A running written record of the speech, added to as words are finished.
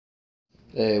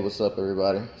Hey, what's up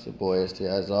everybody? It's your boy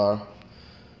STI.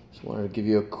 Just wanted to give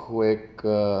you a quick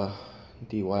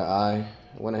DIY. I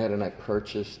went ahead and I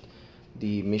purchased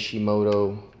the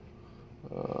Mishimoto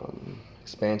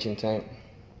Expansion Tank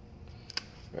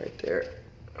right there.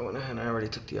 I went ahead and I already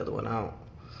took the other one out.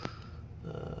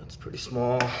 It's pretty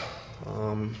small. It's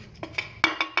kind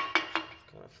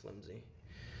of flimsy.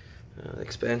 The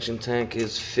expansion tank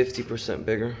is 50%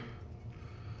 bigger,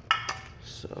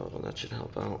 so that should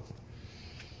help out.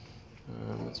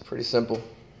 It's pretty simple,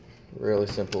 really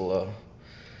simple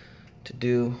to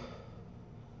do.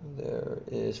 There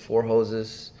is 4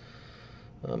 hoses.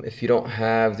 If you don't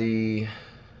have the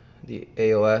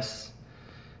AOS,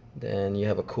 then you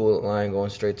have a coolant line going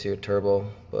straight to your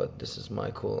turbo, but this is my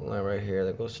coolant line right here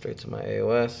that goes straight to my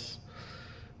AOS.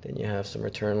 Then you have some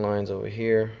return lines over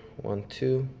here, 1,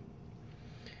 2,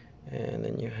 and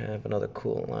then you have another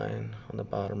coolant line on the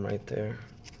bottom right there.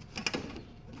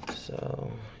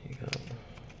 So you got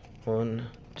 1,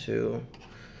 2,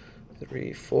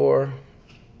 3, 4.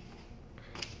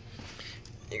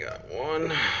 You got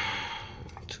 1,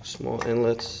 2 small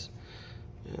inlets,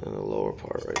 and the lower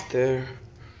part right there.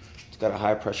 It's got a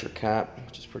high pressure cap,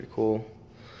 which is pretty cool.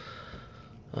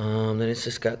 Then it's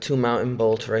just got 2 mounting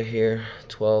bolts right here,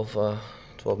 12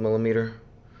 millimeter.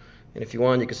 And if you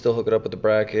want, you can still hook it up with the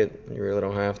bracket. You really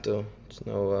don't have to. It's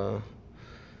no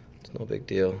big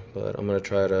deal. But I'm gonna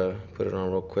try to put it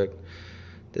on real quick.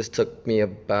 This took me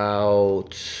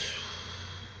about,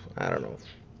 I don't know,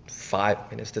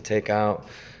 5 minutes to take out.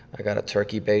 I got a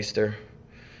turkey baster,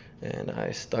 and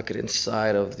I stuck it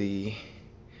inside of the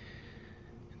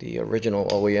original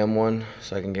OEM one,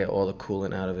 so I can get all the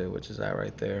coolant out of it, which is that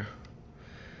right there.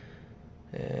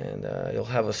 And you'll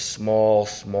have a small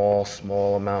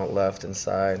amount left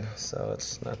inside, so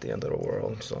it's not the end of the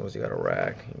world as long as you got a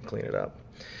rag and clean it up.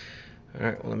 All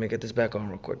right, well, let me get this back on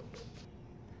real quick.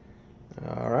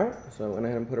 All right, so I went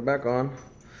ahead and put it back on.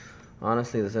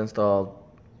 Honestly, this install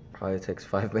probably takes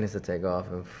 5 minutes to take off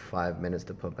and 5 minutes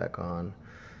to put back on.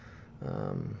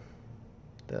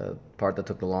 The part that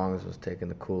took the longest was taking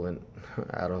the coolant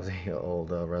out of the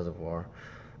old reservoir.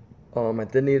 I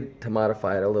did need to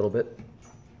modify it a little bit.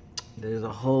 There's a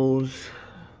hose,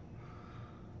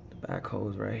 the back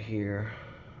hose right here.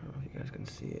 I don't know if you guys can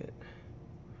see it.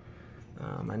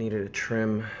 I needed to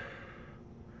trim,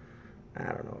 I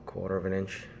don't know, 1/4 of an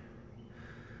inch.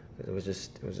 It was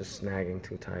just snagging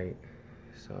too tight.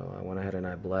 So I went ahead and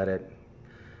I bled it.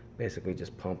 Basically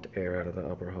just pumped air out of the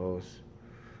upper hose.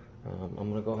 I'm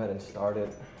gonna go ahead and start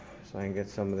it so I can get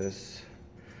some of this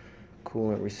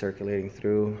coolant recirculating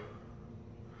through.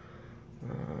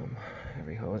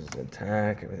 Every hose is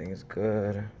intact, everything is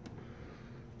good.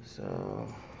 So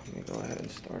let me go ahead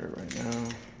and start it right now.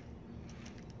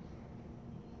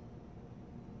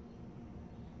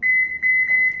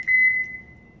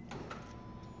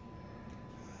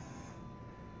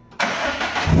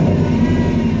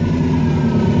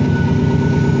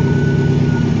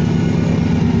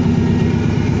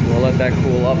 We'll let that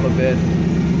cool up a bit.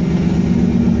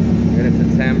 Get it to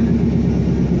temp.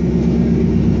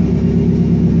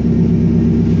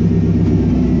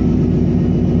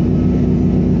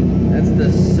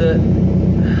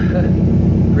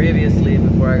 Previously,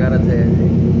 before I got it to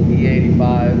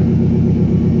E85,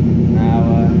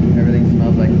 now everything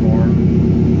smells like corn.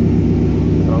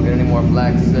 I don't get any more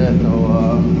black soot,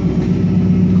 no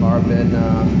carbon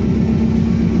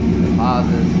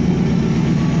deposits,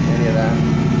 any of that.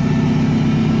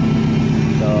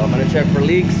 So I'm gonna check for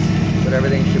leaks, but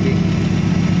everything should be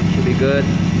good.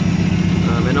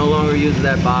 It no longer uses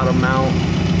that bottom mount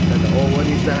that the old one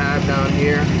used to have down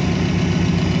here.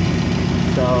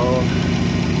 So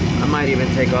I might even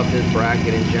take off this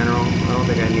bracket in general. I don't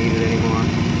think I need it anymore.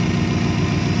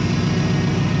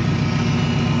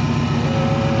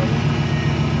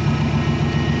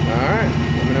 Alright,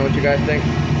 let me know what you guys think.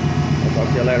 I'll talk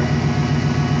to you later.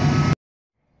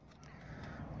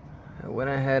 I went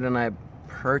ahead and I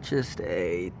purchased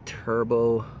a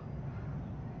turbo,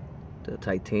 the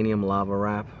titanium lava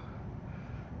wrap.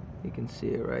 You can see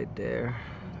it right there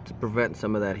to prevent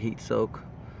some of that heat soak.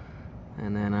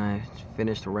 And then I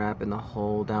finished wrapping the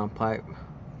whole downpipe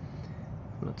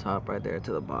from the top right there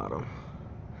to the bottom.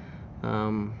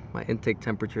 My intake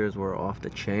temperatures were off the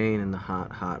chain in the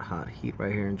hot heat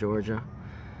right here in Georgia.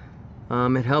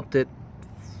 It helped it.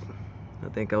 I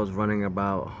think I was running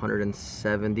about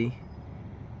 170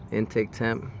 intake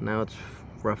temp. Now it's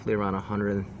roughly around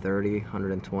 130,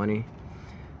 120. It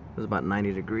was about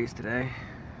 90 degrees today.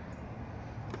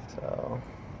 So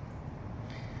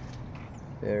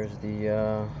there's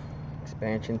the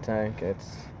expansion tank.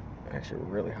 It's actually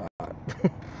really hot.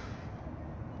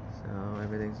 So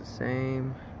Everything's the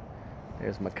same.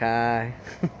 There's Mackay.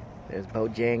 There's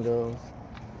Bojangles.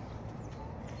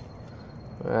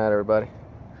 Alright, everybody.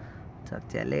 Talk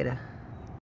to you later.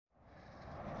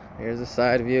 Here's the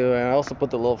side view, and I also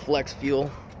put the little flex fuel.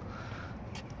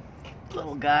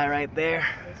 Little guy right there.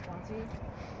 They sponsor you?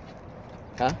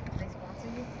 Huh? They sponsor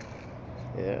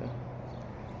you? Yeah.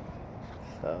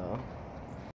 So